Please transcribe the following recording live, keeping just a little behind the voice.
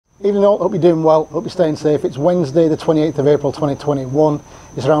Evening all, hope you're doing well, hope you're staying safe. It's Wednesday the 28th of April 2021.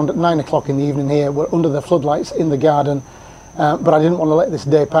 It's around 9 o'clock in the evening here. We're under the floodlights in the garden, but I didn't want to let this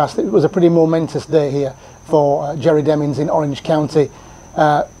day pass. It was a pretty momentous day here for Jerry Demings in Orange County.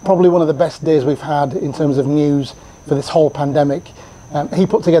 Probably one of the best days we've had in terms of news for this whole pandemic. He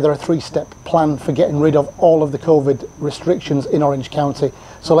put together a three-step plan for getting rid of all of the COVID restrictions in Orange County.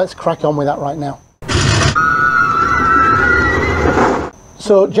 So let's crack on with that right now.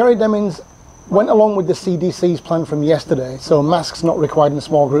 So Jerry Demings went along with the CDC's plan from yesterday, so masks not required in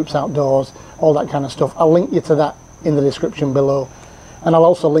small groups outdoors, all that kind of stuff. I'll link you to that in the description below, and I'll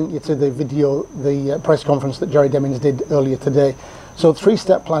also link you to the video, the press conference that Jerry Demings did earlier today. So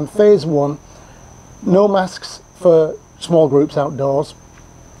three-step plan. Phase one, no masks for small groups outdoors,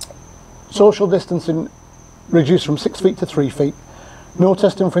 social distancing reduced from 6 feet to 3 feet, no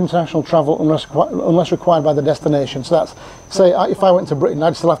testing for international travel unless required by the destination. So that's, say if I went to Britain,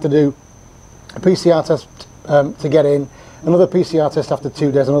 I'd still have to do a PCR test to get in, another PCR test after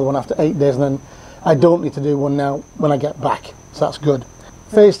 2 days, another one after 8 days, and then I don't need to do one now when I get back. So that's good.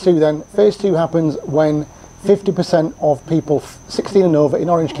 Phase two then. Phase two happens when 50% of people 16 and over in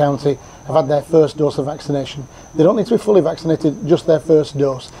Orange County have had their first dose of vaccination. They don't need to be fully vaccinated, just their first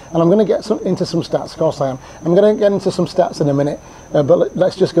dose. And I'm going to get into some stats, of course I am. I'm going to get into some stats in a minute, but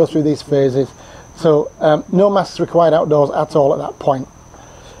let's just go through these phases. So no masks required outdoors at all at that point.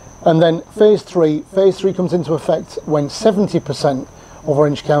 And then phase three comes into effect when 70% of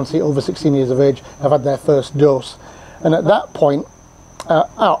Orange County over 16 years of age have had their first dose. And at that point,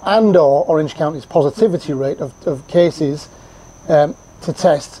 and/or Orange County's positivity rate of cases to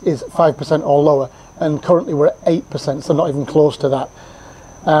test is 5% or lower, and currently we're at 8%, so not even close to that.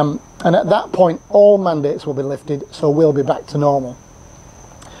 And at that point, all mandates will be lifted, so we'll be back to normal.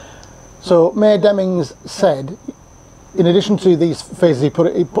 So Mayor Demings said, in addition to these phases, he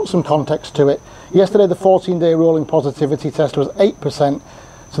put some context to it. Yesterday, the 14-day rolling positivity test was 8%,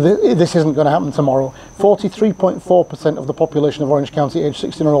 so this isn't going to happen tomorrow. 43.4% of the population of Orange County aged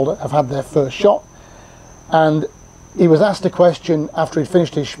 16 or older have had their first shot. And he was asked a question after he'd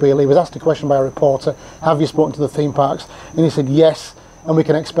finished his spiel. He was asked a question by a reporter, have you spoken to the theme parks? And he said yes, and we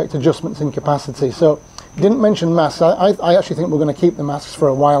can expect adjustments in capacity. So he didn't mention masks. I actually think we're going to keep the masks for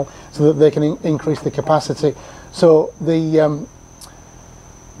a while so that they can increase the capacity. So the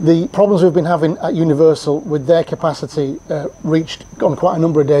problems we've been having at Universal with their capacity reached on quite a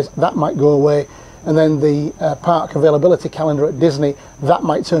number of days, that might go away. And then the park availability calendar at Disney, that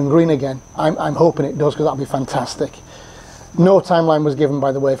might turn green again. I'm hoping it does, because that'll be fantastic. No timeline was given,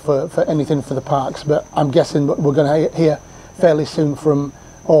 by the way, for anything for the parks, but I'm guessing we're going to hear fairly soon from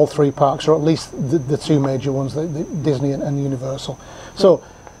all three parks, or at least the two major ones, the Disney and Universal. So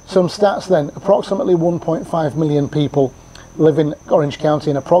some stats then. Approximately 1.5 million people live in Orange County,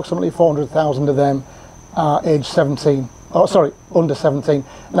 and approximately 400,000 of them are age 17. Oh, sorry, under 17.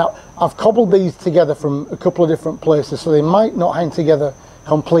 Now, I've cobbled these together from a couple of different places, so they might not hang together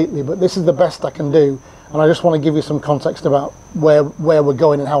completely, but this is the best I can do, and I just want to give you some context about where we're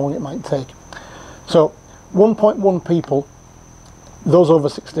going and how long it might take. So, 1.1 people, those over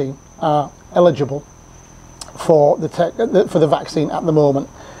 16, are eligible for the vaccine at the moment.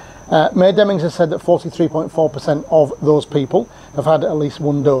 Mayor Demings has said that 43.4% of those people have had at least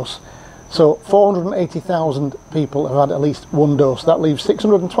one dose. So 480,000 people have had at least one dose. That leaves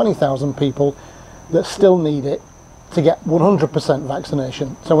 620,000 people that still need it to get 100%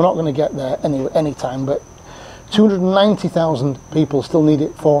 vaccination. So we're not going to get there any time, but 290,000 people still need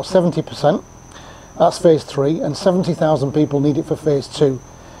it for 70%. That's phase three, and 70,000 people need it for phase two,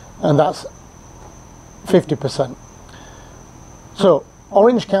 and that's 50%. So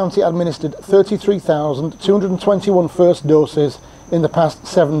Orange County administered 33,221 first doses in the past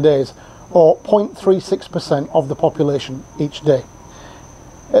 7 days, or 0.36% of the population each day.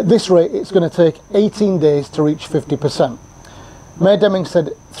 At this rate, it's going to take 18 days to reach 50%. Mayor Demings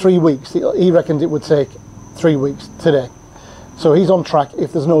said 3 weeks. He reckoned it would take 3 weeks today. So he's on track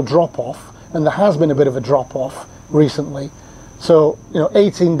if there's no drop-off, and there has been a bit of a drop-off recently. So,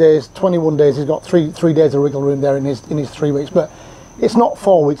 18 days, 21 days, he's got three days of wiggle room there in his 3 weeks. But it's not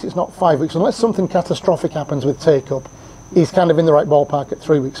 4 weeks, it's not 5 weeks. Unless something catastrophic happens with take-up, he's kind of in the right ballpark at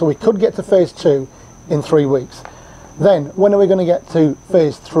 3 weeks. So we could get to phase two in 3 weeks. Then, when are we going to get to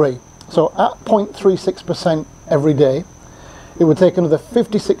phase three? So at 0.36% every day, it would take another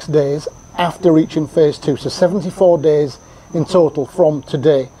 56 days after reaching phase two. So 74 days in total from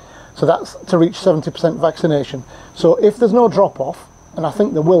today. So that's to reach 70% vaccination. So if there's no drop-off, and I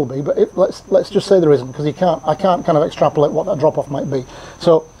think there will be, but let's just say there isn't, because I can't kind of extrapolate what that drop-off might be.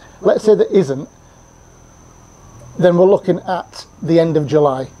 So let's say there isn't, then we're looking at the end of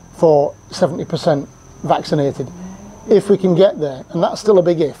July for 70% vaccinated. If we can get there, and that's still a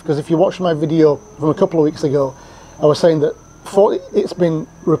big if, because if you watch my video from a couple of weeks ago, I was saying that it's been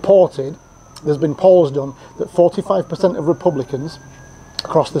reported, there's been polls done, that 45% of Republicans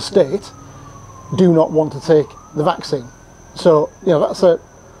across the state do not want to take the vaccine. So, you know, that's a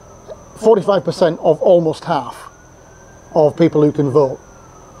 45% of almost half of people who can vote.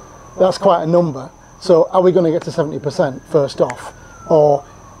 That's quite a number. So are we going to get to 70% first off? Or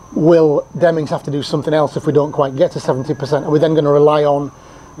will Demings have to do something else if we don't quite get to 70%? Are we then going to rely on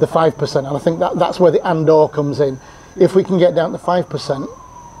the 5%? And I think that's where the and/or comes in. If we can get down to 5%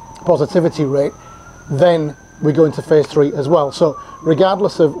 positivity rate, then we go into phase 3 as well. So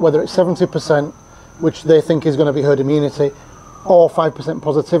regardless of whether it's 70%, which they think is going to be herd immunity, or 5%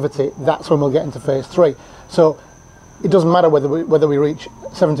 positivity, that's when we'll get into phase 3. So it doesn't matter whether we reach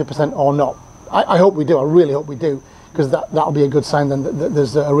 70% or not. I hope we do. I really hope we do, because that'll be a good sign then that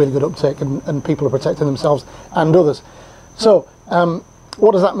there's a really good uptake and people are protecting themselves and others. So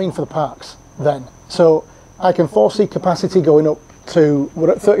what does that mean for the parks then? So I can foresee capacity going up to,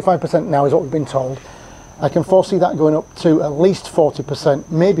 we're at 35% now is what we've been told. I can foresee that going up to at least 40%,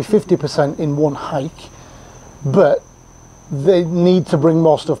 maybe 50% in one hike, but they need to bring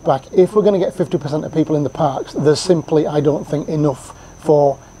more stuff back. If we're going to get 50% of people in the parks, there's simply, I don't think, enough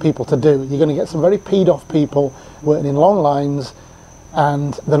for people to do. You're going to get some very peed off people waiting in long lines,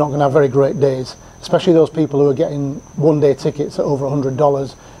 and they're not going to have very great days, especially those people who are getting one-day tickets at over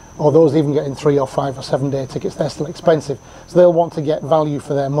 $100, or those even getting 3 or 5 or 7-day tickets. They're still expensive, so they'll want to get value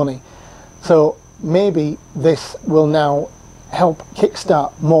for their money. So maybe this will now help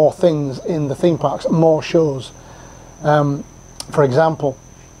kickstart more things in the theme parks, more shows. For example,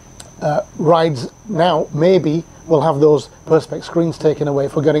 rides now maybe we'll have those perspex screens taken away.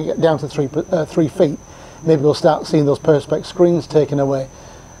 If we're going to get down to 3 feet, maybe we'll start seeing those perspex screens taken away.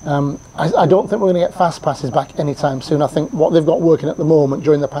 I don't think we're going to get fast passes back anytime soon. I think what they've got working at the moment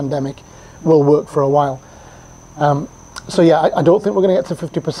during the pandemic will work for a while. So yeah, I don't think we're going to get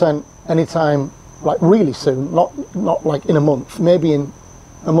to 50% anytime, like really soon, not like in a month, maybe in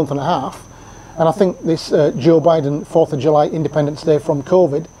a month and a half. And I think this Joe Biden 4th of July Independence Day from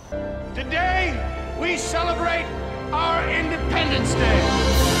COVID. Today we celebrate our Independence Day.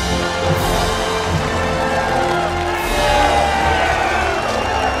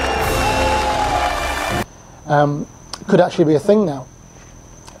 Could actually be a thing now.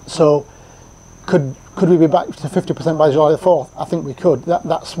 So could we be back to 50% by July the 4th? I think we could.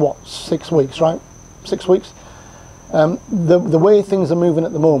 That's what, 6 weeks, right? 6 weeks. The way things are moving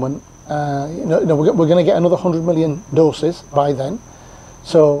at the moment, we're going to get another 100 million doses by then.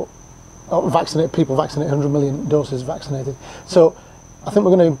 So people vaccinated, 100 million doses vaccinated. So I think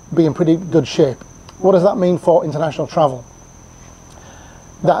we're going to be in pretty good shape. What does that mean for international travel?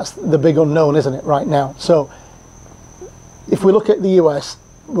 That's the big unknown, isn't it, right now? So if we look at the US,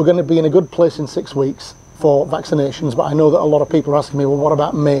 we're going to be in a good place in 6 weeks for vaccinations, but I know that a lot of people are asking me, well, what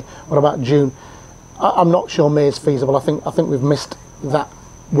about May? What about June? I'm not sure May is feasible. I think we've missed that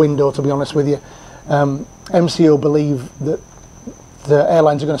window, to be honest with you. MCO believe that the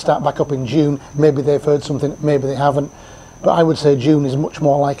airlines are going to start back up in June. Maybe they've heard something, maybe they haven't. But I would say June is much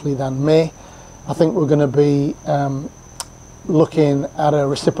more likely than May. I think we're going to be looking at a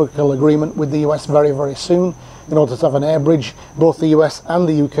reciprocal agreement with the US very, very soon in order to have an air bridge. Both the US and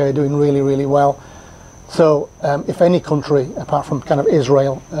the UK are doing really, really well. So if any country, apart from kind of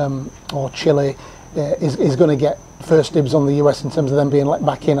Israel or Chile, is going to get first dibs on the US in terms of them being let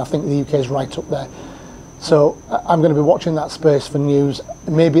back in, I think the UK is right up there. So I'm going to be watching that space for news.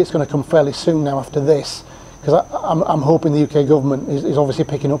 Maybe it's going to come fairly soon now after this, because I'm hoping the UK government is obviously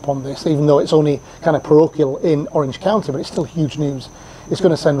picking up on this, even though it's only kind of parochial in Orange County, but it's still huge news. It's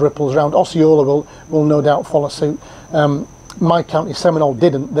going to send ripples around. Osceola will no doubt follow suit. My county, Seminole,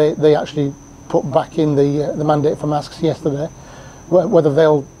 didn't. They actually put back in the mandate for masks yesterday. Whether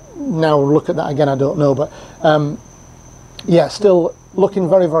they'll now look at that again, I don't know. But yeah, still looking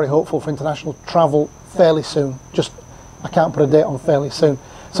very, very hopeful for international travel fairly soon. Just, I can't put a date on fairly soon.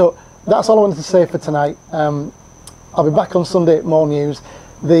 So that's all I wanted to say for tonight. I'll be back on Sunday at more news.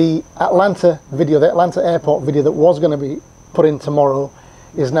 The Atlanta video, the Atlanta airport video that was going to be put in tomorrow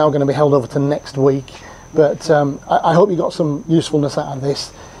is now going to be held over to next week. But I hope you got some usefulness out of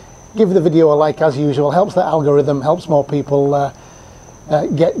this. Give the video a like as usual. Helps the algorithm, helps more people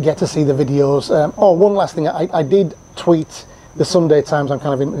get to see the videos. Oh, one last thing. I did tweet the Sunday Times. I'm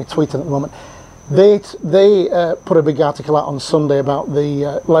kind of in tweeting at the moment. They put a big article out on Sunday about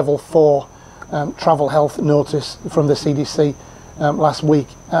the level 4 travel health notice from the CDC last week.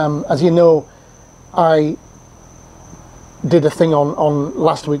 As you know, I did a thing on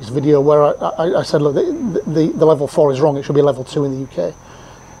last week's video where I said, look, the level 4 is wrong, it should be level 2 in the UK.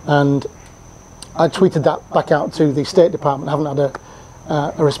 And I tweeted that back out to the State Department, haven't had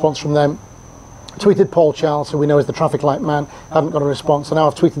a response from them. Tweeted Paul Charles, who we know is the traffic light man, haven't got a response. And now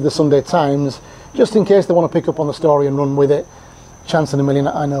I've tweeted the Sunday Times, just in case they want to pick up on the story and run with it. Chance in a million,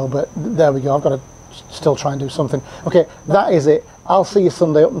 I know, but there we go. I've got to still try and do something. Okay, that is it. I'll see you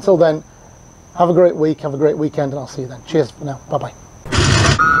Sunday. Up until then, have a great week, have a great weekend, and I'll see you then. Cheers for now.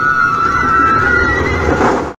 Bye-bye.